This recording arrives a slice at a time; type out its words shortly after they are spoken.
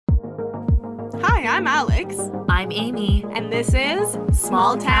Hi, I'm Alex. I'm Amy. And this is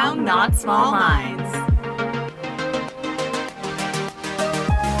Small Town, Not Small Minds.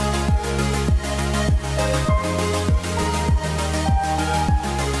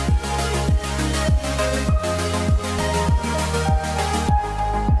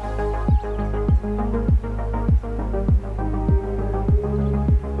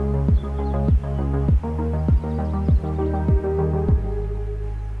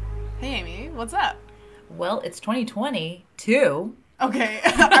 Hey, Amy, what's up? Well, it's 2022. Okay,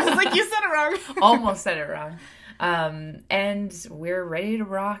 I was like, you said it wrong. Almost said it wrong. And we're ready to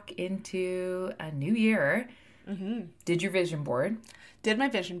rock into a new year. Mm-hmm. Did your vision board? Did my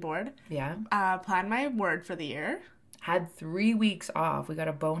vision board. Yeah. Planned my word for the year. Had 3 weeks off. We got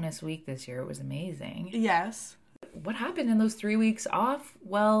a bonus week this year. It was amazing. Yes. What happened in those 3 weeks off?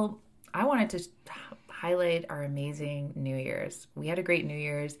 Well, I wanted to highlight our amazing New Year's. We had a great New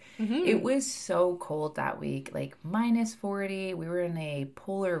Year's. Mm-hmm. It was so cold that week, like minus 40. We were in a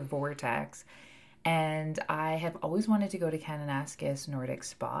polar vortex. And I have always wanted to go to Kananaskis Nordic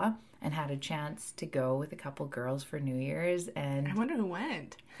Spa and had a chance to go with a couple girls for New Year's. And I wonder who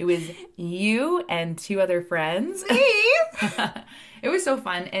went. It was you and 2 other friends. Me? It was so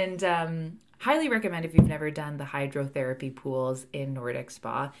fun. And highly recommend if you've never done the hydrotherapy pools in Nordic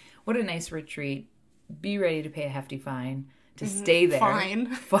Spa. What a nice retreat. Be ready to pay a hefty fine to stay there.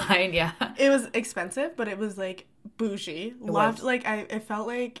 Fine, yeah. It was expensive, but it was like bougie. Loved, like it felt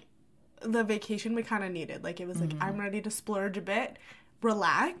like the vacation we kind of needed. Like it was like, I'm ready to splurge a bit,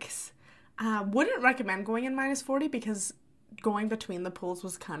 relax. Wouldn't recommend going in minus 40 because going between the pools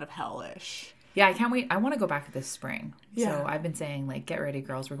was kind of hellish. Yeah, I can't wait. I want to go back this spring. Yeah. So I've been saying, like, get ready,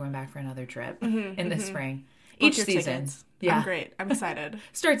 girls. We're going back for another trip in the spring. Book Each your season. Tickets. Yeah. I'm great. I'm excited.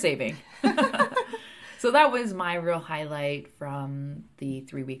 Start saving. So that was my real highlight from the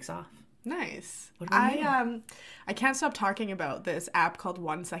 3 weeks off. Nice. What about you? I can't stop talking about this app called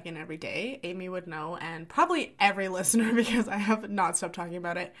 1 Second Every Day. Amy would know, and probably every listener because I have not stopped talking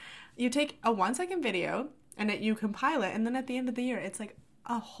about it. You take a 1 second video and you compile it, and then at the end of the year, it's like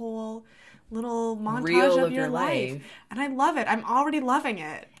a whole little montage Reel of your life. And I love it. I'm already loving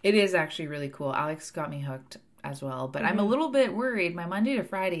it. It is actually really cool. Alex got me hooked as well, but I'm a little bit worried. My Monday to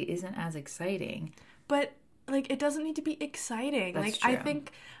Friday isn't as exciting. But like, it doesn't need to be exciting. That's like true. I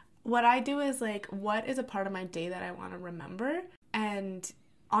think what I do is like, what is a part of my day that I want to remember? And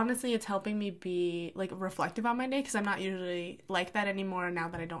honestly, it's helping me be like reflective on my day because I'm not usually like that anymore now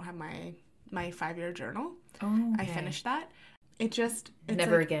that I don't have my 5-year journal. Oh, I finished that. It's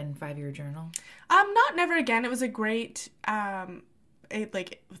never like, again 5-year journal. Not never again. It was a great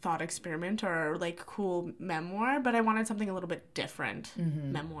thought experiment or like cool memoir, but I wanted something a little bit different.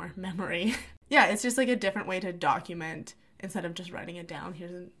 Memory. Yeah, it's just like a different way to document instead of just writing it down.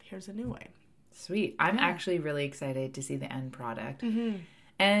 Here's a new way. Sweet. I'm actually really excited to see the end product.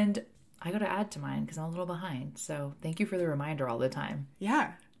 And I got to add to mine because I'm a little behind. So thank you for the reminder all the time.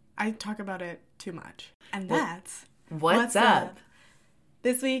 Yeah, I talk about it too much. And that's What's up?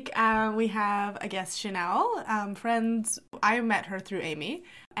 This week, we have a guest, Chanel. Friends, I met her through Amy,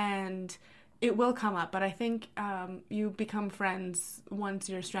 and it will come up, but I think you become friends once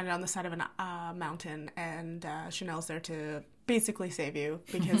you're stranded on the side of a mountain, and Chanel's there to basically save you,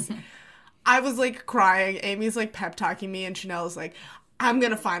 because I was, like, crying. Amy's, like, pep-talking me, and Chanel's like, I'm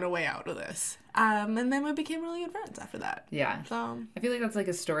gonna find a way out of this. And then we became really good friends after that. Yeah. So I feel like that's, like,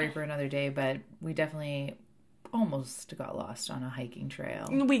 a story for another day, but we definitely almost got lost on a hiking trail.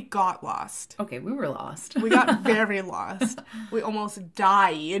 We got lost. Okay, we were lost. We got very lost. We almost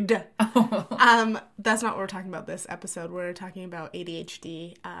died. That's not what we're talking about this episode. We're talking about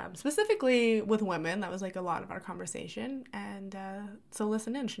ADHD, specifically with women. That was like a lot of our conversation. And so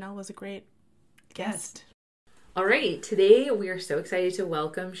listen in. Chanel was a great guest. All right, today we are so excited to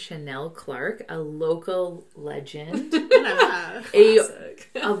welcome Chanel Clark, a local legend, a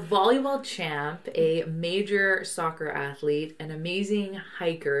volleyball champ, a major soccer athlete, an amazing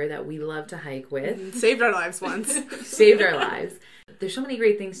hiker that we love to hike with. Saved our lives once. Saved our lives. There's so many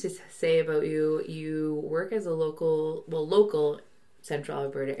great things to say about you. You work as a local Central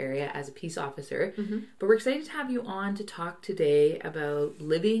Alberta area as a peace officer, but we're excited to have you on to talk today about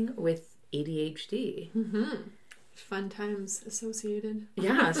living with ADHD. Fun times associated.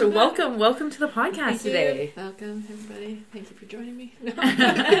 Yeah, so welcome to the podcast today. Welcome, everybody. Thank you for joining me.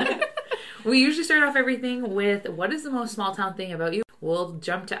 We usually start off everything with, what is the most small town thing about you? we'll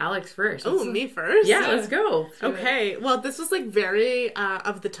jump to Alex first. Oh, me first? Yeah, let's go. Okay, well, this was like very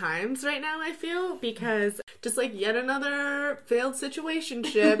of the times right now, I feel, because just like yet another failed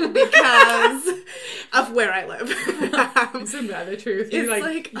situationship because of where I live. Isn't that the truth?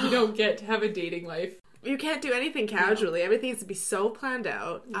 It's You don't get to have a dating life. You can't do anything casually. Everything needs to be so planned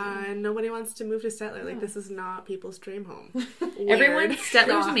out. And nobody wants to move to Stettler. Like, this is not people's dream home. Everyone,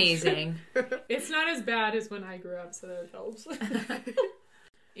 Stettler's amazing. It's not as bad as when I grew up, so that helps.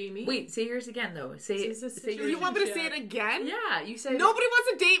 Amy? Wait, say yours again, though. Say You want me to say it again? Yeah, you said... Nobody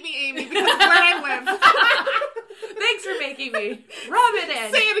wants to date me, Amy, because of where I live. Thanks for making me rub it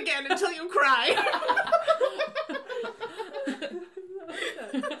in. Say it again until you cry.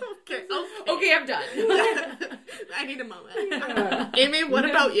 Okay, I'm done. I need a moment. Amy, what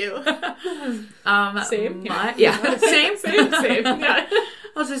about you? Same? Yeah. Same. Yeah.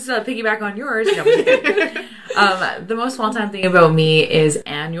 I'll just piggyback on yours. No, I'm just kidding. The most fun-time thing about me is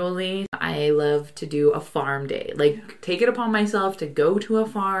annually, I love to do a farm day. Like, take it upon myself to go to a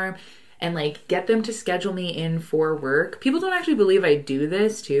farm and, like, get them to schedule me in for work. People don't actually believe I do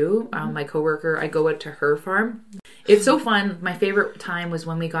this, too. My coworker, I go out to her farm. It's so fun. My favorite time was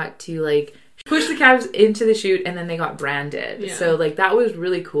when we got to, like, push the calves into the chute and then they got branded. Yeah. So, like, that was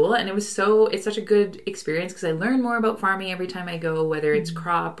really cool. And it's such a good experience because I learn more about farming every time I go, whether it's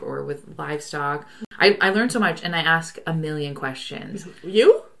crop or with livestock. I learn so much and I ask a million questions.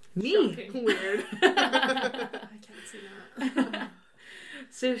 You? Me. Shocking. Weird. I can't see that.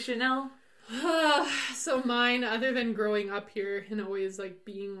 So, Chanel? So mine, other than growing up here and always like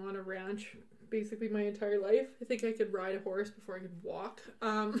being on a ranch basically my entire life, I think I could ride a horse before I could walk.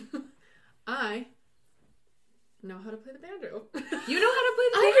 I know how to play the banjo. You know how to play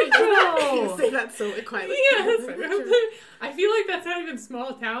the banjo! You say that so quietly. Yes. I feel like that's not even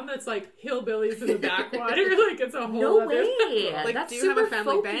small town. That's like hillbillies in the backwater. Like it's a whole No other... way! Like, That's do you have super a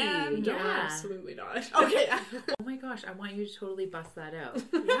family folky. band? No, Yeah. absolutely not. Okay. Oh my gosh, I want you to totally bust that out.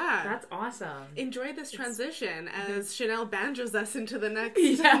 Yeah. That's awesome. Enjoy this transition as Chanel banjos us into the next.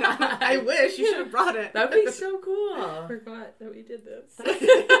 Yeah. No, I wish you should have brought it. That'd be so I cool. forgot that we did this.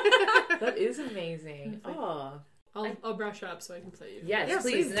 That is amazing. Oh. I'll brush up so I can play you. Yes, Yes,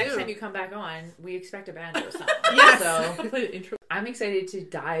 please. please The next do. time you come back on, we expect a banjo song. Yes. So I'll play the intro. I'm excited to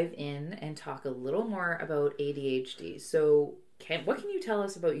dive in and talk a little more about ADHD. So what can you tell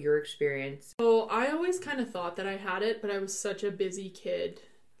us about your experience? So I always kind of thought that I had it, but I was such a busy kid,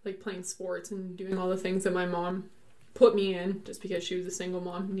 like playing sports and doing all the things that my mom put me in just because she was a single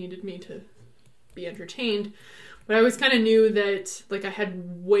mom who needed me to be entertained. But I always kind of knew that like I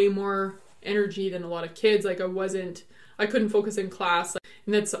had way more energy than a lot of kids. Like I couldn't focus in class.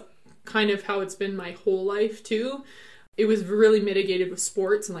 And that's kind of how it's been my whole life too. It was really mitigated with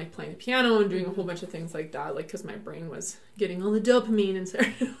sports and like playing the piano and doing a whole bunch of things like that, like because my brain was getting all the dopamine and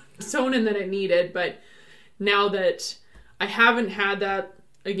serotonin that it needed. But now that I haven't had that,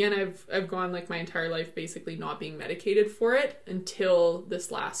 again, I've gone like my entire life basically not being medicated for it until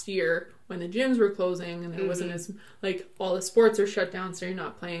this last year when the gyms were closing and there wasn't as like all the sports are shut down, so you're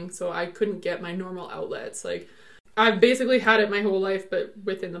not playing, so I couldn't get my normal outlets. Like I've basically had it my whole life, but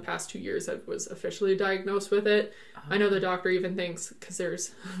within the past 2 years I was officially diagnosed with it. I know the doctor even thinks, because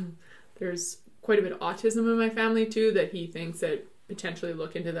there's quite a bit of autism in my family too, that he thinks that potentially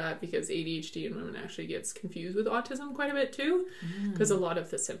look into that because ADHD in women actually gets confused with autism quite a bit too, because a lot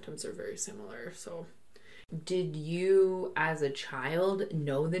of the symptoms are very similar. So Did you, as a child,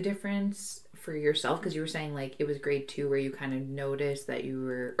 know the difference for yourself? Because you were saying, like, it was grade 2 where you kind of noticed that you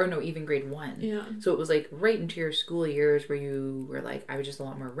were... Or no, even grade 1. yeah. So it was, like, right into your school years where you were, like, I was just a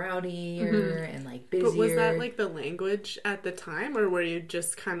lot more rowdier and, like, busier. But was that, like, the language at the time? Or were you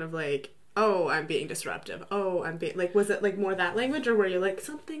just kind of like, oh, I'm being disruptive. Oh, I'm being... Like, was it, like, more that language? Or were you like,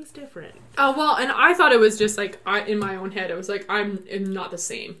 something's different? Oh, well, and I thought it was just, like, in my own head, I was like, I'm not the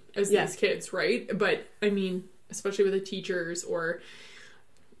same as these kids, right? But, I mean, especially with the teachers or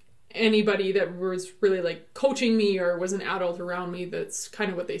anybody that was really, like, coaching me or was an adult around me, that's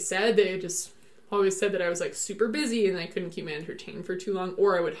kind of what they said. They just always said that I was, like, super busy and I couldn't keep me entertained for too long,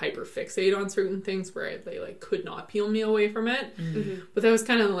 or I would hyperfixate on certain things where they, like, could not peel me away from it. Mm-hmm. But that was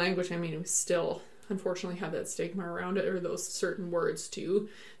kind of the language. I mean, it was still... unfortunately have that stigma around it, or those certain words too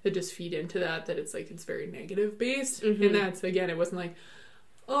that just feed into that it's like it's very negative based. And that's, again, it wasn't like,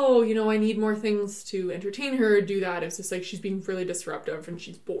 oh, you know, I need more things to entertain her or do that. It's just like she's being really disruptive and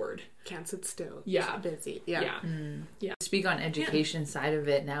she's bored, Can't sit still. Yeah. She's busy. Yeah. Yeah. Speak on education side of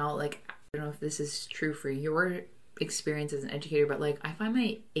it now, like, I don't know if this is true for your experience as an educator, but like I find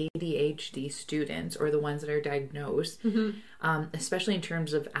my ADHD students, or the ones that are diagnosed, especially in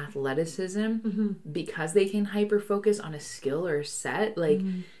terms of athleticism, because they can hyper focus on a skill or a set like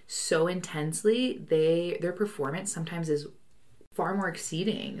so intensely, their performance sometimes is far more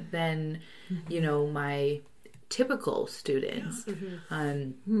exceeding than you know, my typical students.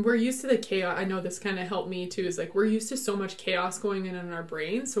 We're used to the chaos. I know this kind of helped me too, is like we're used to so much chaos going in our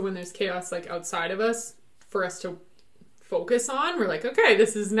brain, so when there's chaos like outside of us for us to focus on, we're like, okay,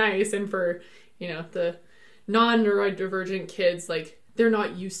 this is nice. And for, you know, the non-neurodivergent kids, like they're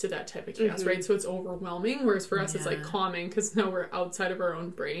not used to that type of chaos, right? So it's overwhelming, whereas for us it's like calming, because now we're outside of our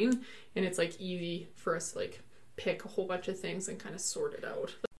own brain and it's like easy for us to like pick a whole bunch of things and kind of sort it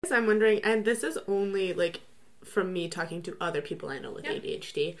out. I'm wondering, and this is only like from me talking to other people I know with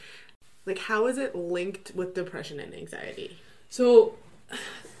ADHD, like how is it linked with depression and anxiety? So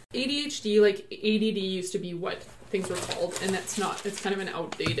ADHD, like ADD used to be what things were called, and that's not, it's kind of an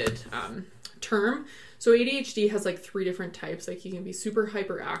outdated term. So ADHD has like 3 different types. Like you can be super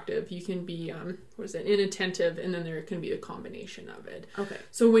hyperactive, you can be inattentive, and then there can be a combination of it. Okay.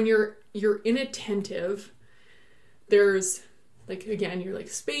 So when you're inattentive, there's like, again, you're like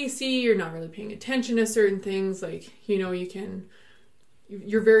spacey, you're not really paying attention to certain things, like, you know,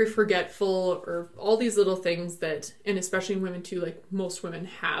 you're very forgetful, or all these little things that, and especially in women too, like most women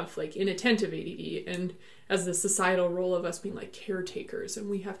have like inattentive ADD, and as the societal role of us being like caretakers and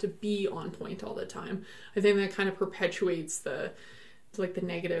we have to be on point all the time, I think that kind of perpetuates the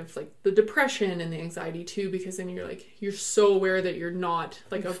negative, like the depression and the anxiety too, because then you're so aware that you're not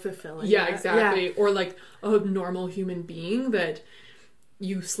like a fulfilling. Yeah, exactly. Yeah. Or like a normal human being, that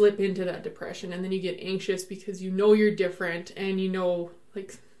you slip into that depression, and then you get anxious because you know you're different, and you know,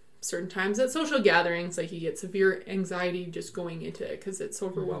 like certain times at social gatherings, like you get severe anxiety just going into it because it's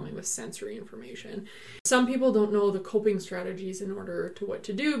overwhelming with sensory information. Some people don't know the coping strategies in order to what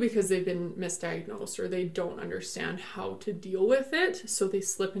to do because they've been misdiagnosed, or they don't understand how to deal with it, so they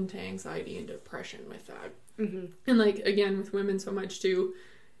slip into anxiety and depression with that. And like, again, with women so much too,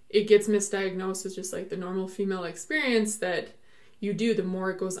 it gets misdiagnosed as just like the normal female experience that you do. The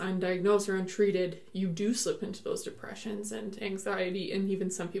more it goes undiagnosed or untreated, you do slip into those depressions and anxiety, and even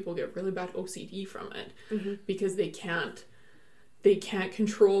some people get really bad OCD from it because they can't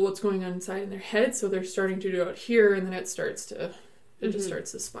control what's going on inside in their head, so they're starting to do it here, and then it just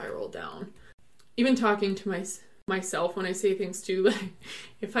starts to spiral down. Even talking to myself when I say things too, like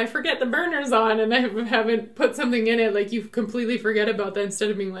if I forget the burner's on and I haven't put something in it, like you completely forget about that, instead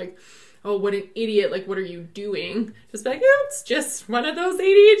of being like, oh, what an idiot, like, what are you doing? Just like, oh, it's just one of those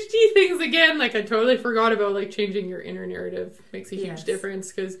ADHD things again. Like, I totally forgot about, like, changing your inner narrative makes a huge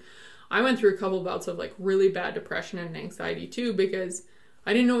difference, because I went through a couple bouts of, like, really bad depression and anxiety, too, because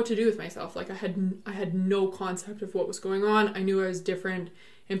I didn't know what to do with myself. Like, I had no concept of what was going on. I knew I was different,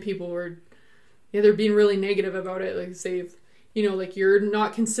 and people were, they're being really negative about it. Like, say, you know, like, you're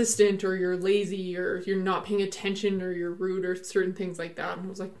not consistent, or you're lazy, or you're not paying attention, or you're rude, or certain things like that. And I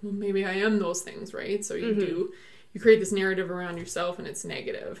was like, well, maybe I am those things, right? So you create this narrative around yourself, and it's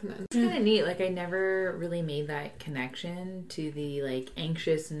negative. And then it's kind of neat. Like, I never really made that connection to the, like,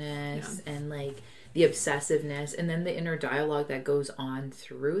 anxiousness and, like, the obsessiveness, and then the inner dialogue that goes on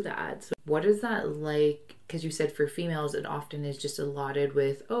through that. So what is that like? Because you said for females, it often is just allotted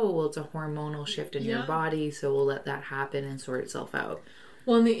with, oh, well, it's a hormonal shift in your body, so we'll let that happen and sort itself out.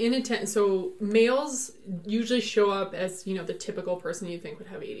 Well, in the inattention, so males usually show up as, you know, the typical person you think would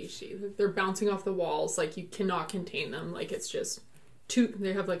have ADHD. They're bouncing off the walls, like you cannot contain them. Like it's just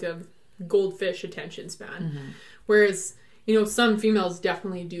they have like a goldfish attention span. Whereas, you know, some females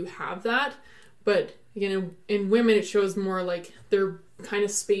definitely do have that. But again, in women, it shows more like they're kind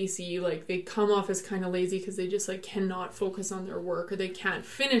of spacey, like they come off as kind of lazy because they just like cannot focus on their work, or they can't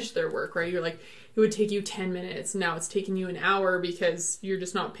finish their work, right? You're like, it would take you 10 minutes, now it's taking you an hour because you're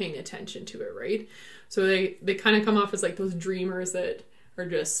just not paying attention to it, right? So they kind of come off as like those dreamers that are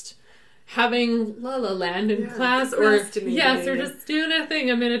just having La La Land in class, or they're just doing a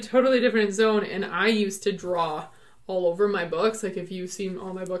thing. I'm in a totally different zone. And I used to draw all over my books. Like if you've seen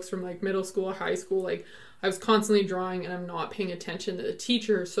all my books from like middle school, high school, like I was constantly drawing, and I'm not paying attention to the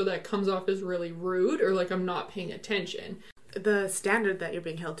teacher, so that comes off as really rude, or like I'm not paying attention. The standard that you're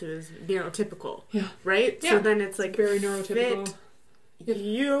being held to is neurotypical, right? Yeah. So then it's like very neurotypical. Fit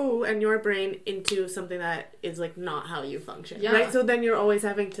you and your brain into something that is like not how you function, right? So then you're always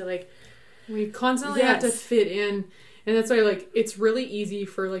having to like, we constantly have to fit in. And that's why, like, it's really easy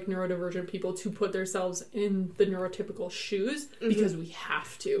for, like, neurodivergent people to put themselves in the neurotypical shoes because we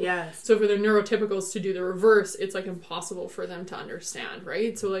have to. Yes. So for the neurotypicals to do the reverse, it's, like, impossible for them to understand,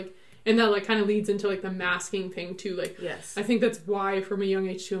 right? So, like, And that like kind of leads into like the masking thing too. Like, Yes. I think that's why from a young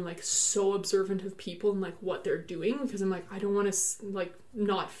age too, I'm like so observant of people and like what they're doing, because I'm like, I don't want to like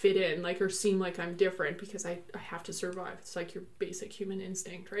not fit in, like, or seem like I'm different, because I have to survive. It's like your basic human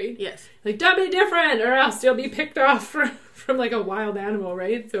instinct, right? Yes. Like, don't be different or else you'll be picked off from like a wild animal,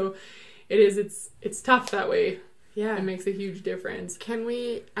 right? So it's tough that way. Yeah. It makes a huge difference. Can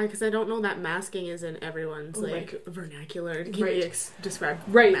we, because I don't know that masking is in everyone's like vernacular. Can we describe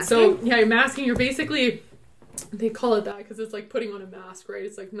masking? So yeah, masking, you're basically, they call it that because it's like putting on a mask, right?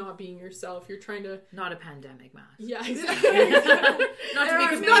 It's like not being yourself. You're trying to... Not a pandemic mask. Yeah, exactly. Not to be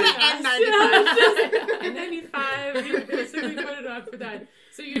confused. Not an N95. N95. You basically put it on for that.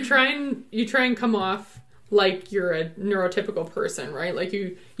 So you try and come off like you're a neurotypical person, right? Like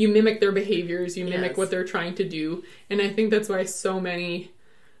you mimic their behaviors, you mimic what they're trying to do. And I think that's why so many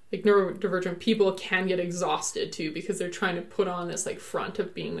like neurodivergent people can get exhausted too, because they're trying to put on this like front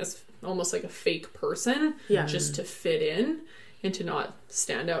of being this almost like a fake person just to fit in and to not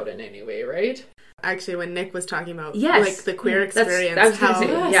stand out in any way, right? Actually, when Nick was talking about like the queer experience, how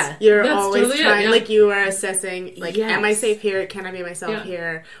you're that's always totally trying, it, like you are assessing, like, am I safe here? Can I be myself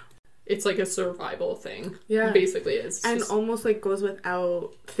here? It's like a survival thing. Yeah. Basically, it's and just, almost like goes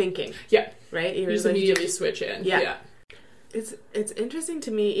without thinking. Yeah. Right? You just immediately switch in. Yeah. It's interesting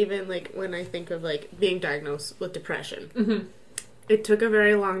to me, even like when I think of like being diagnosed with depression. Mm-hmm. It took a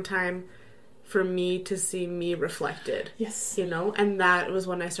very long time for me to see me reflected. Yes. You know? And that was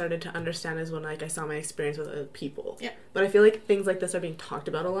when I started to understand, is when like I saw my experience with other people. Yeah. But I feel like things like this are being talked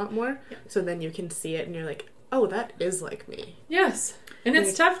about a lot more. Yeah. So then you can see it and you're like, oh, that is like me. Yes. And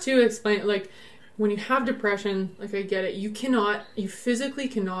it's tough to explain, like, when you have depression, like, I get it, you physically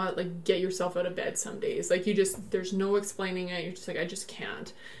cannot, like, get yourself out of bed some days. Like, there's no explaining it. You're just like, I just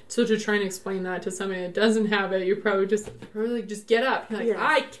can't. So to try and explain that to somebody that doesn't have it, you probably just get up. You're like,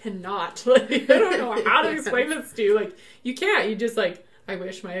 I cannot. Like, I don't know how to explain this to you. Like, you can't. You just, like, I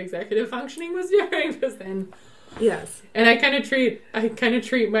wish my executive functioning was different, because then... Yes. And I kind of treat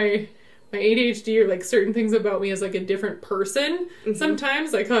my ADHD or like certain things about me as like a different person. Mm-hmm.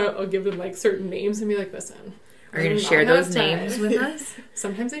 Sometimes like I'll give them like certain names and be like, listen, are you going to share those names with us?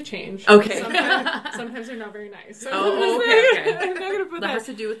 Sometimes they change. Okay. Sometimes they're not very nice. So okay. I'm not going to put that has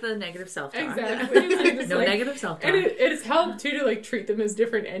to do with the negative self-talk. Exactly. No negative self-talk. And it has helped too to like treat them as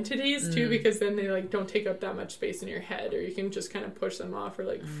different entities too, because then they like don't take up that much space in your head, or you can just kind of push them off or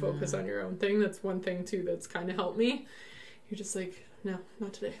like focus on your own thing. That's one thing too that's kind of helped me. You're just like, no,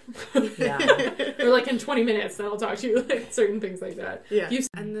 not today. Yeah. Or like in 20 minutes, then I'll talk to you, like certain things like that. Yeah.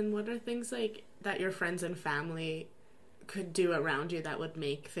 And then what are things like that your friends and family could do around you that would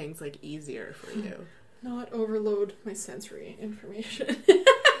make things like easier for you? Not overload my sensory information.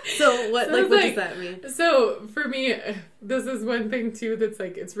 So what does that mean? So for me, this is one thing too that's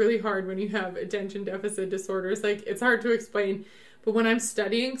like, it's really hard when you have attention deficit disorders. Like, it's hard to explain. But when I'm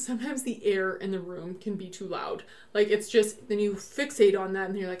studying, sometimes the air in the room can be too loud. Like, it's just, then you fixate on that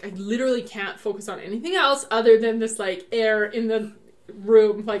and you're like, I literally can't focus on anything else other than this, like, air in the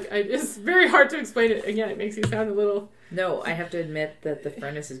room. Like, it's very hard to explain it. Again, it makes you sound a little... No, I have to admit that the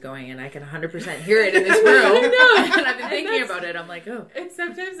furnace is going and I can 100% hear it in this room. And I've been thinking about it. I'm like, oh.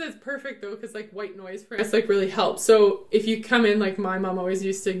 Sometimes it's perfect, though, because, like, white noise for us, like, really helps. So if you come in, like, my mom always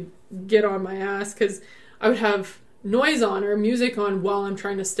used to get on my ass because I would have noise on or music on while I'm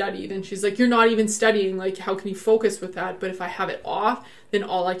trying to study. Then she's like, you're not even studying, like, how can you focus with that? But if I have it off, then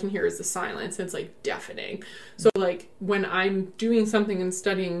all I can hear is the silence, and it's like deafening. So like when I'm doing something and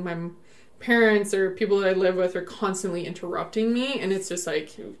studying, my parents or people that I live with are constantly interrupting me, and it's just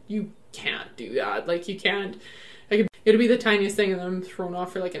like, you can't do that. Like, you can't, like, it'll be the tiniest thing and then I'm thrown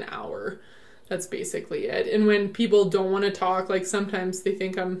off for like an hour. That's basically it. And when people don't want to talk, like, sometimes they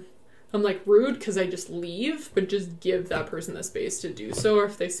think I'm like rude because I just leave, but just give that person the space to do so. Or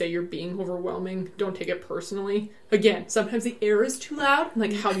if they say you're being overwhelming, don't take it personally. Again, sometimes the air is too loud.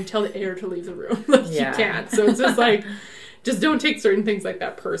 Like, how do you tell the air to leave the room? Like, you can't. So it's just like, just don't take certain things like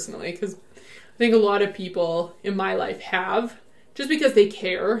that personally, because I think a lot of people in my life have, just because they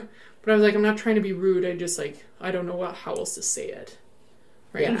care. But I was like, I'm not trying to be rude. I just like, I don't know how else to say it.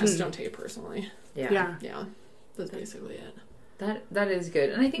 Right? Yeah. Just don't take it personally. Yeah. That's basically it. That is good,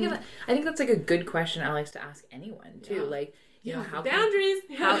 and I think that's like a good question Alex to ask anyone too. Like, you know, how boundaries.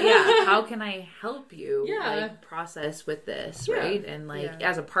 How can I help you like process with this, right? And like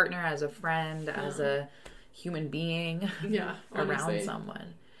as a partner, as a friend, as a human being, around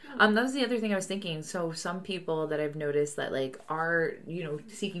someone. That was the other thing I was thinking. So some people that I've noticed that like are, you know,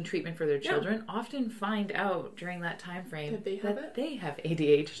 seeking treatment for their children often find out during that time frame that they have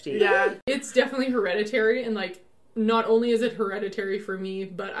ADHD. Yeah, it's definitely hereditary, and like not only is it hereditary for me,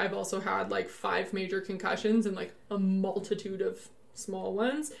 but I've also had like 5 major concussions and like a multitude of small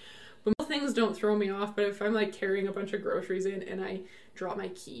ones. But most things don't throw me off, but if I'm like carrying a bunch of groceries in and I drop my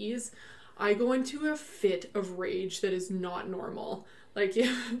keys, I go into a fit of rage that is not normal. Like,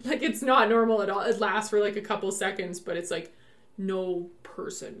 like it's not normal at all. It lasts for like a couple seconds, but it's like no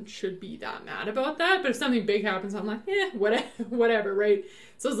person should be that mad about that. But if something big happens, I'm like, whatever, right?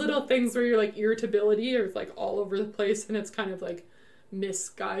 So those little things where you're like irritability or like all over the place and it's kind of like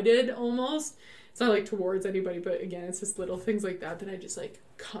misguided almost. It's not like towards anybody, but again, it's just little things like that I just like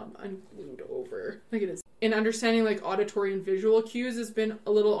come unglued over. Like it is. And understanding like auditory and visual cues has been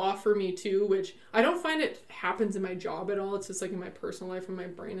a little off for me too, which I don't find it happens in my job at all. It's just like in my personal life when my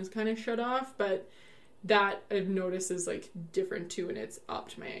brain is kind of shut off. But that I've noticed is like different too, and it's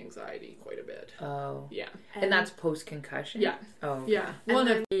upped my anxiety quite a bit. Oh. Yeah. And that's post-concussion? Yeah. Oh. Okay. Yeah. Well,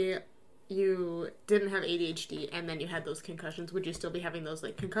 and if you didn't have ADHD and then you had those concussions, would you still be having those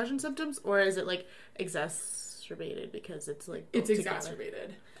like concussion symptoms, or is it like exacerbated because it's like it's together?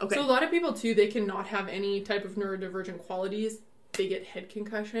 exacerbated. Okay. So a lot of people too, they cannot have any type of neurodivergent qualities. They get head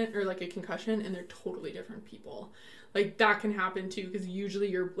concussion or like a concussion and they're totally different people. Like that can happen too, because usually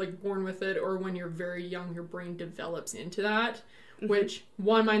you're like born with it, or when you're very young, your brain develops into that, which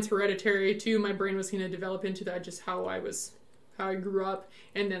one, mine's hereditary, 2, my brain was going to develop into that, just how I grew up.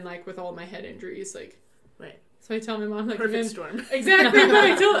 And then like with all my head injuries, like, right. So I tell my mom, like, Perfect storm. Exactly.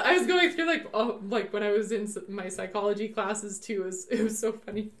 But I was going through like when I was in my psychology classes too, it was so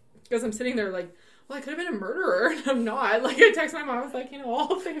funny because I'm sitting there like, well, I could have been a murderer, and I'm not. Like, I text my mom, I was like,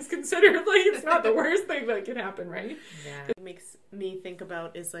 all things considered, like, it's not the worst thing that could happen, right? Yeah. What makes me think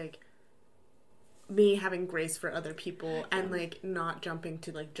about is, like, me having grace for other people and, like, not jumping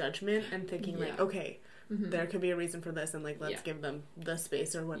to, like, judgment and thinking, like, okay, there could be a reason for this, and, like, let's give them the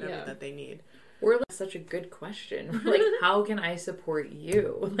space or whatever that they need. Or like, such a good question. Like, how can I support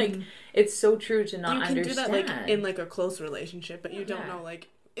you? Like, it's so true to not understand. You can do that, like, in, like, a close relationship, but you don't know, like,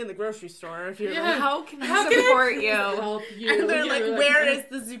 in the grocery store, if you're like, how can I support you? Help you? And they're like, where is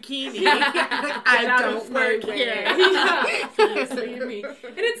the zucchini? Like, I don't work here. Please leave me.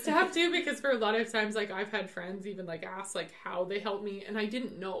 And it's tough too, because for a lot of times, like, I've had friends even like ask like how they help me, and I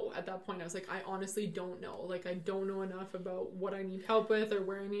didn't know at that point. I was like, I honestly don't know. Like, I don't know enough about what I need help with or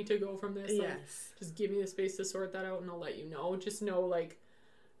where I need to go from this. Like, just give me the space to sort that out, and I'll let you know. Just know, like,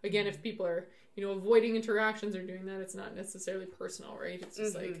 again, if people are, avoiding interactions or doing that, it's not necessarily personal, right? It's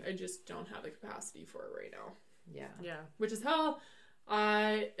just like, I just don't have the capacity for it right now. Yeah. Which is how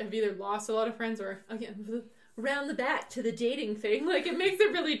I have either lost a lot of friends or, again, round the back to the dating thing. Like, it makes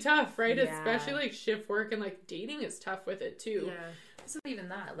it really tough, right? Yeah. Especially, like, shift work and, like, dating is tough with it, too. Yeah. It's not even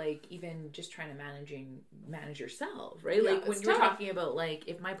that, like, even just trying to manage yourself, right? Yeah, like, when it's you're tough. talking about, like,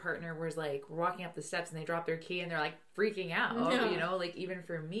 if my partner was, like, we're walking up the steps and they drop their key and they're, like, freaking out, like, even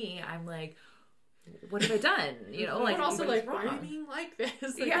for me, I'm like, what have I done? Like, but also, like, wrong? why are you being like this?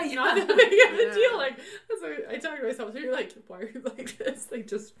 Like, Yeah, it's not that big of a deal. Like, that's what I talk to myself. So you're like, why are you like this? Like,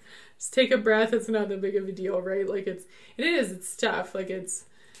 just take a breath. It's not that big of a deal, right? Like, it's tough. Like, it's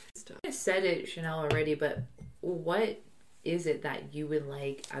tough. I said it, Chanel, already, but what is it that you would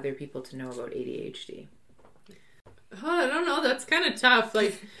like other people to know about ADHD? I don't know. That's kind of tough.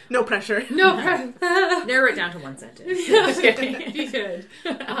 Like, No pressure. no pressure. Narrow it down to one sentence. If you could.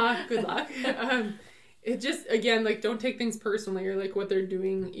 Good luck. It just, again, like, don't take things personally or, like, what they're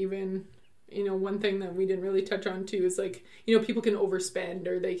doing. Even, one thing that we didn't really touch on, too, is, like, people can overspend,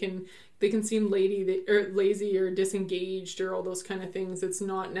 or they can seem lazy or disengaged or all those kind of things. It's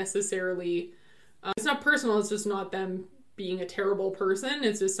not necessarily, it's not personal. It's just not them being a terrible person.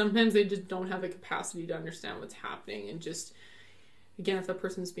 It's just sometimes they just don't have the capacity to understand what's happening, and just, again, if that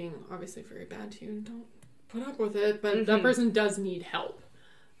person's being obviously very bad to you, don't put up with it. But that person does need help,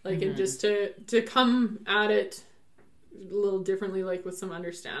 like, and just to come at it a little differently, like with some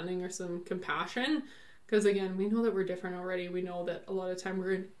understanding or some compassion, because again, we know that we're different already. We know that a lot of time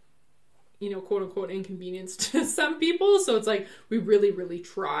we're quote unquote inconvenienced to some people, so it's like we really, really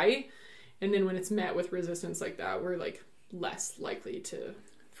try, and then when it's met with resistance like that, we're like less likely to,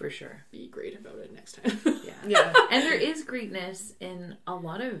 for sure, be great about it next time. Yeah. And there is greatness in a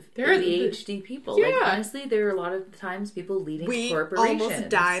lot of There are ADHD people. Like, honestly, there are a lot of times people leading corporations. Almost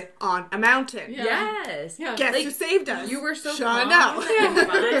died on a mountain. Yeah. Yes. Yeah. Guess Like, who saved us? You were so Chanel. calm.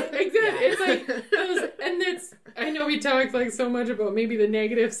 Exactly. It's like and it's, I know we talked like so much about maybe the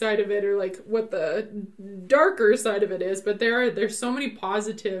negative side of it, or like what the darker side of it is, but there's so many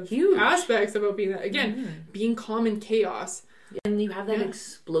positive aspects about being that. Again, being calm in chaos. And you have that Yeah.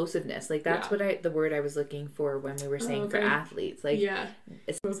 explosiveness. Like that's Yeah. the word I was looking for when we were saying for okay. athletes. Like Yeah.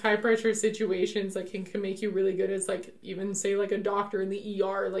 Those high pressure situations like can make you really good as like even say like a doctor in the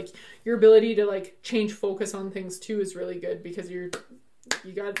ER. Like your ability to like change focus on things too is really good because you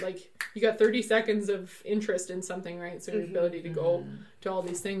got 30 seconds of interest in something, right? So your ability to go to all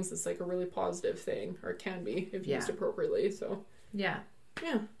these things is like a really positive thing, or it can be if used appropriately. So yeah.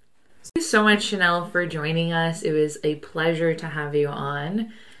 yeah. Thank you so much, Chanel, for joining us. It was a pleasure to have you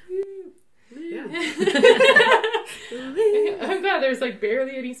on. Yeah. I'm glad there's like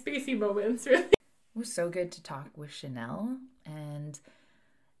barely any spacey moments, really. It was so good to talk with Chanel and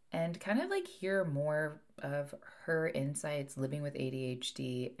kind of like hear more of her insights living with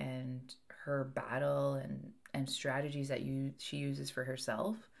ADHD and her battle and strategies that she uses for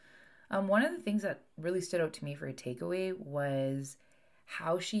herself. One of the things that really stood out to me for a takeaway was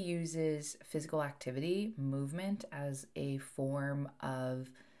how she uses physical activity, movement, as a form of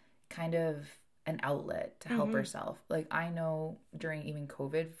kind of an outlet to help herself. Like I know during even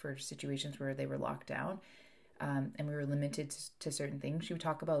COVID, for situations where they were locked down, and we were limited to certain things, she would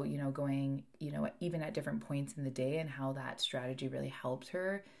talk about, going, even at different points in the day, and how that strategy really helped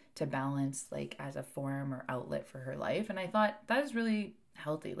her to balance, like, as a form or outlet for her life. And I thought that is really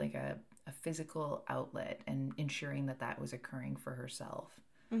healthy, like a physical outlet, and ensuring that was occurring for herself.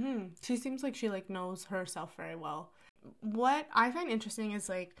 She seems like she like knows herself very well. What I find interesting is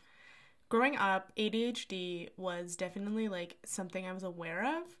like growing up, ADHD was definitely like something I was aware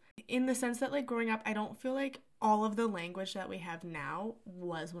of, in the sense that like growing up, I don't feel like all of the language that we have now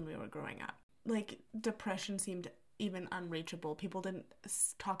was when we were growing up. Like depression seemed even unreachable. People didn't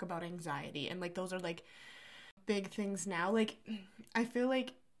talk about anxiety, and like those are like big things now. Like I feel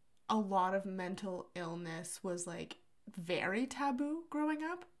like a lot of mental illness was like very taboo growing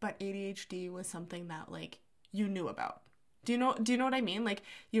up, but ADHD was something that like you knew about. Do you know what I mean? Like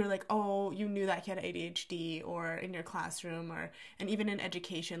you're like, oh, you knew that he had ADHD, or in your classroom, and even in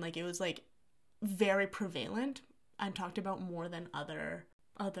education, like it was like very prevalent and talked about more than other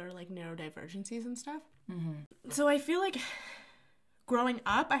like neurodivergencies and stuff. So I feel like growing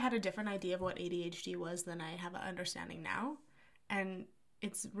up, I had a different idea of what ADHD was than I have an understanding now. And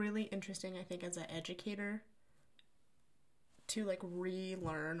it's really interesting, I think, as an educator to like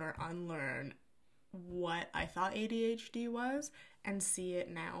relearn or unlearn what I thought ADHD was and see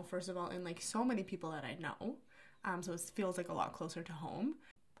it now, first of all, in like so many people that I know. So it feels like a lot closer to home.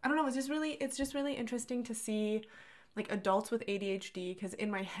 I don't know, it's just really interesting to see like adults with ADHD, because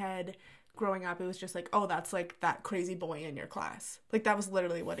in my head growing up, it was just like, oh, that's like that crazy boy in your class. Like that was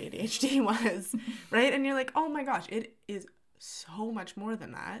literally what ADHD was, right? And you're like, oh my gosh, it is so much more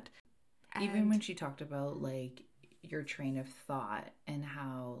than that. Even when she talked about like your train of thought and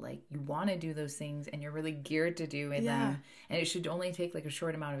how like you want to do those things and you're really geared to doing them, and it should only take like a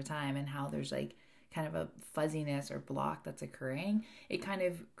short amount of time, and how there's like kind of a fuzziness or block that's occurring, it kind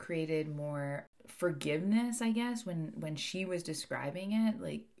of created more forgiveness, I guess, when she was describing it.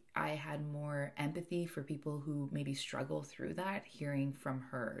 Like I had more empathy for people who maybe struggle through that, hearing from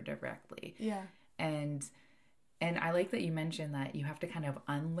her directly. And I like that you mentioned that you have to kind of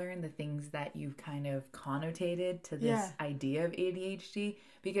unlearn the things that you've kind of connotated to this idea of ADHD,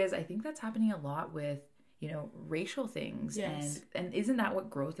 because I think that's happening a lot with, racial things. And isn't that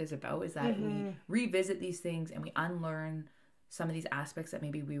what growth is about? Is that we revisit these things and we unlearn some of these aspects that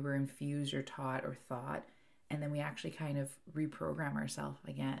maybe we were infused or taught or thought, and then we actually kind of reprogram ourselves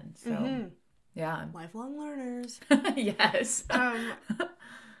again. So, yeah. Lifelong learners. Yes.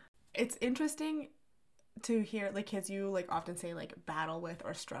 It's interesting to hear like kids you like often say like battle with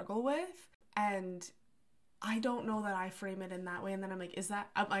or struggle with, and I don't know that I frame it in that way, and then I'm like, is that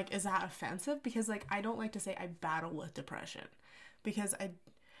offensive? Because like I don't like to say I battle with depression, because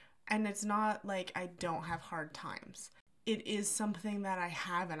and it's not like I don't have hard times. It is something that I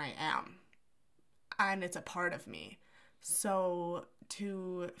have and I am, and it's a part of me. So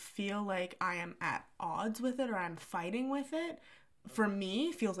to feel like I am at odds with it or I'm fighting with it, for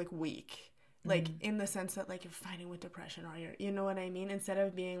me feels like weak. Like in the sense that like you're fighting with depression, or you're, you know what I mean? Instead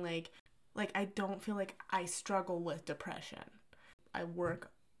of being like I don't feel like I struggle with depression. I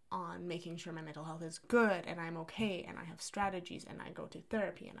work on making sure my mental health is good and I'm okay, and I have strategies, and I go to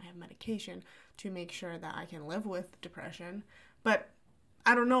therapy, and I have medication to make sure that I can live with depression. But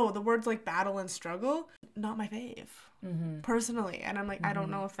I don't know, the words like battle and struggle, not my fave, personally. And I'm like, I don't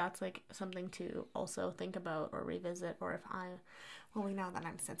know if that's like something to also think about or revisit, or if we know that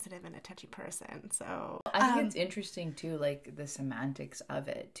I'm sensitive and a touchy person. So I think it's interesting too, like the semantics of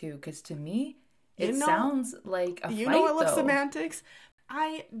it too, because to me, sounds like a fight, I love though. semantics.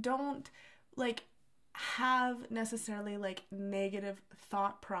 I don't like have necessarily like negative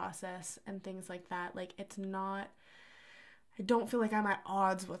thought process and things like that. Like it's not, I don't feel like I'm at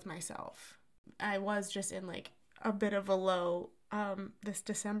odds with myself. I was just in like a bit of a low. This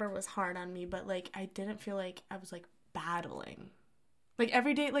December was hard on me, but like I didn't feel like I was like battling. Like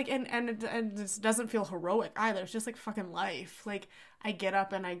every day, like, and it doesn't feel heroic either. It's just like fucking life. Like I get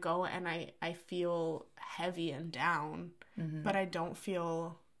up and I go and I feel heavy and down, but I don't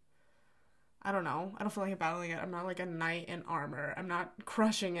feel, I don't know. I don't feel like I'm battling it. I'm not like a knight in armor. I'm not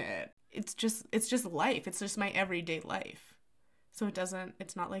crushing it. It's just life. It's just my everyday life. So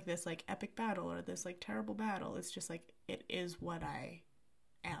it's not like this like epic battle or this like terrible battle. It's just like, it is what I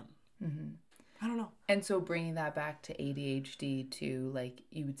am. I don't know. And so bringing that back to ADHD too, like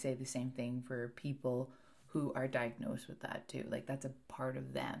you would say the same thing for people who are diagnosed with that too. Like that's a part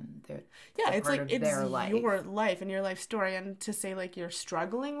of them. It's like it's your life and your life story. And to say like you're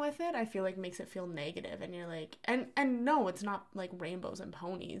struggling with it, I feel like makes it feel negative. And you're like, and no, it's not like rainbows and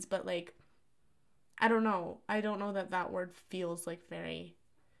ponies, but like, I don't know. I don't know that word feels like very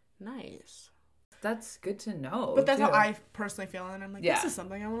nice. That's good to know. But that's how I personally feel, and I'm like, this is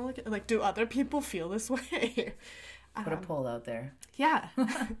something I want to look at. Like, do other people feel this way? Put a poll out there. Yeah.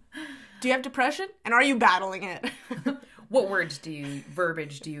 Do you have depression? And are you battling it? What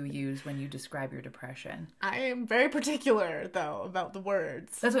verbiage do you use when you describe your depression? I am very particular, though, about the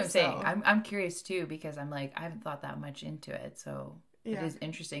words. That's what I'm saying. I'm curious, too, because I'm like, I haven't thought that much into it, so it is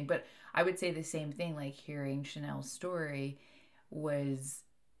interesting. But I would say the same thing, like hearing Chanel's story was...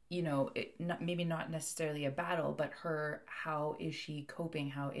 you know, maybe not necessarily a battle, but how is she coping?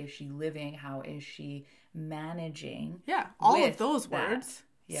 How is she living? How is she managing? Yeah, all of those words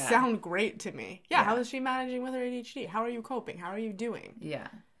sound great to me. Yeah, how is she managing with her ADHD? How are you coping? How are you doing? Yeah.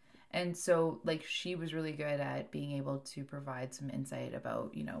 And so, like, she was really good at being able to provide some insight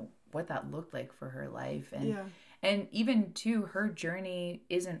about, you know, what that looked like for her life. And even, too, her journey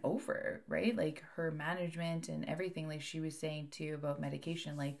isn't over, right? Like, her management and everything, like she was saying, too, about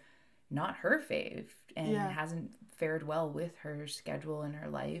medication, like, not her fave and hasn't fared well with her schedule in her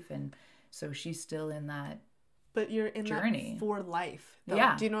life. And so she's still in that But you're in journey. That for life, though.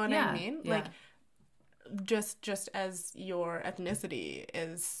 Yeah. Do you know what I mean? Yeah. Like, just as your ethnicity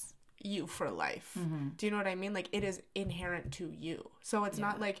is you for life. Do you know what I mean? Like, it is inherent to you. So it's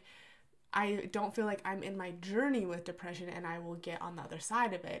not like... I don't feel like I'm in my journey with depression and I will get on the other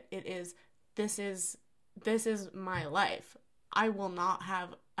side of it. It is, this is my life. I will not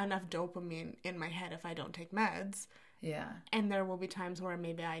have enough dopamine in my head if I don't take meds. Yeah. And there will be times where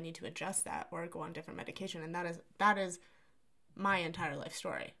maybe I need to adjust that or go on different medication. And that is my entire life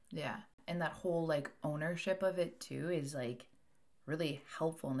story. Yeah. And that whole like ownership of it too is like really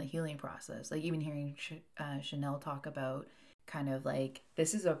helpful in the healing process. Like even hearing Chanel talk about kind of like,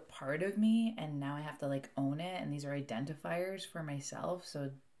 this is a part of me and now I have to like own it. And these are identifiers for myself. So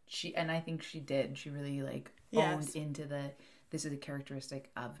I think she really like owned into this is a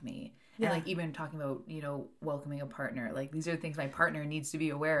characteristic of me. And like even talking about, you know, welcoming a partner, like these are the things my partner needs to be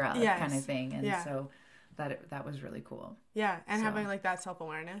aware of kind of thing. And so that was really cool. Yeah. And having like that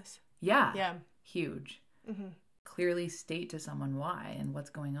self-awareness. Yeah. Yeah. Huge. Mm-hmm. Clearly state to someone why and what's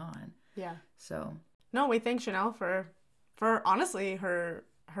going on. Yeah. So. No, we thank Chanel for honestly her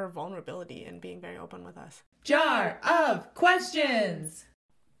vulnerability and being very open with us. Jar of questions.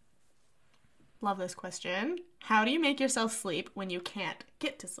 Love this question. How do you make yourself sleep when you can't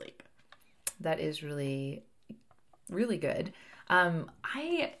get to sleep? That is really, really good.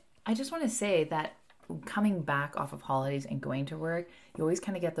 I just want to say that coming back off of holidays and going to work, you always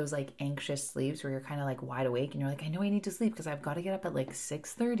kind of get those like anxious sleeps where you're kind of like wide awake and you're like, I know I need to sleep because I've got to get up at like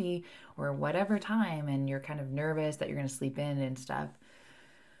 6:30 or whatever time, and you're kind of nervous that you're going to sleep in and stuff.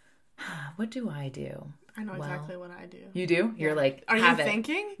 What do I do? I know exactly what I do. You do? You're like, are you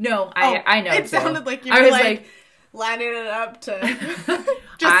thinking? No, I know. It sounded like you were like lining it up to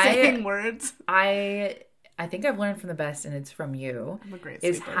just saying words. I think I've learned from the best, and it's from you, I'm a great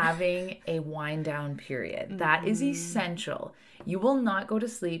is sleeper. having a wind down period. Mm-hmm. That is essential. You will not go to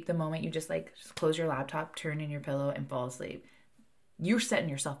sleep the moment you just close your laptop, turn in your pillow, and fall asleep. You're setting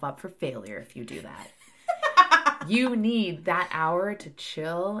yourself up for failure if you do that. You need that hour to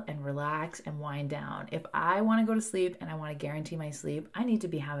chill and relax and wind down. If I want to go to sleep and I want to guarantee my sleep, I need to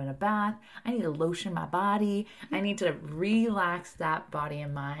be having a bath. I need to lotion my body. I need to relax that body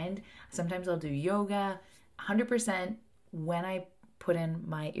and mind. Sometimes I'll do yoga. 100% when I put in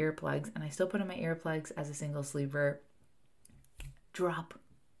my earplugs, and I still put in my earplugs as a single sleeper, drop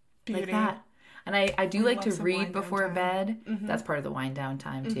Beauty. Like that. And I do like to read before bed. Mm-hmm. That's part of the wind down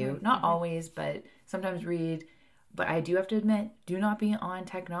time too. Mm-hmm. Not always, but sometimes read. But I do have to admit, do not be on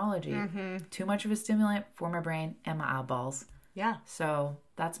technology. Too much of a stimulant for my brain and my eyeballs. Yeah. So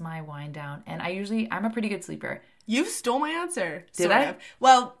that's my wind down. And I'm a pretty good sleeper. You stole my answer. Did I?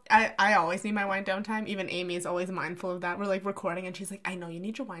 Well, I always need my wind down time. Even Amy is always mindful of that. We're like recording and she's like, I know you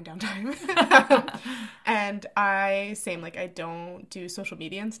need your wind down time. And same, like I don't do social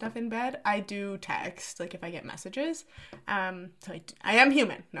media and stuff in bed. I do text, like if I get messages. So I am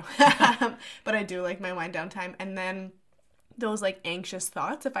human. No. But I do like my wind down time. And then those like anxious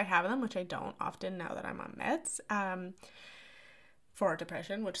thoughts, if I have them, which I don't often now that I'm on meds, for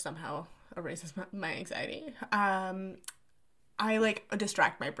depression, which somehow erases my anxiety. I like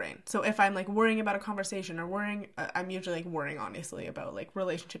distract my brain. So if I'm like worrying about a conversation or I'm usually like worrying honestly about like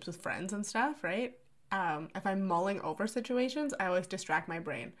relationships with friends and stuff, right? If I'm mulling over situations, I always distract my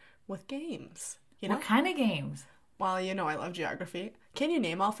brain with games. You know? What kind of games? Well, you know I love geography. Can you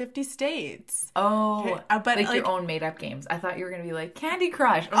name all 50 states? Oh, but like your own made up games. I thought you were gonna be like Candy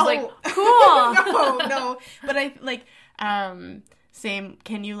Crush. I was like, cool. No. But I like same.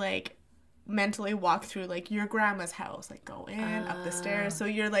 Can you like mentally walk through like your grandma's house, like go in up the stairs, so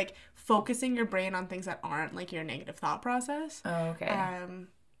you're like focusing your brain on things that aren't like your negative thought process. Oh, okay.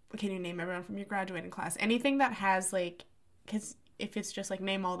 Can you name everyone from your graduating class? Anything that has like, because if it's just like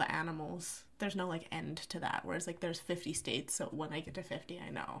name all the animals, there's no like end to that, whereas like there's 50 states, so when I get to 50 I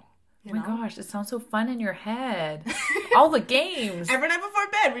know. Oh my gosh, it sounds so fun in your head. All the games. Every night before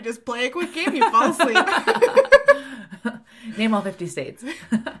bed we just play a quick game, you fall asleep. Name all 50 states.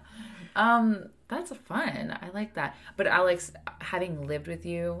 That's fun. I like that. But Alex, having lived with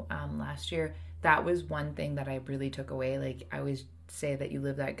you last year, that was one thing that I really took away. Like I always say that you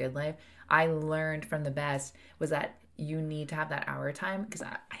live that good life. I learned from the best was that you need to have that hour time, because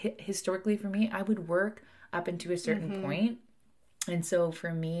historically for me, I would work up into a certain point. And so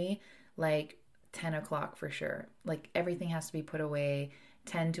for me, like 10 o'clock for sure, like everything has to be put away.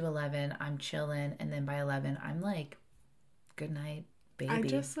 10 to 11, I'm chilling. And then by 11, I'm like, good night, baby. I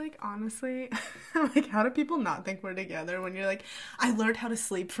just like, honestly, like, how do people not think we're together when you're like, I learned how to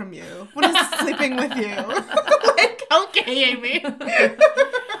sleep from you. What is sleeping with you? Like, okay, Amy.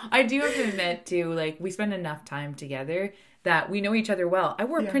 I do have to admit too, like, we spend enough time together that we know each other well. I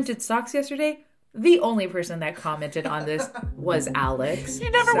wore printed socks yesterday. The only person that commented on this was Alex. He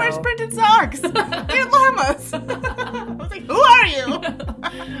never wears printed socks. They're llamas. I was like, who are you?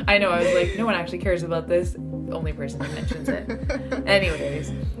 I know. I was like, no one actually cares about this. The only person that mentions it.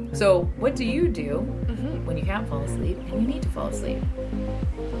 Anyways, so what do you do when you can't fall asleep and you need to fall asleep?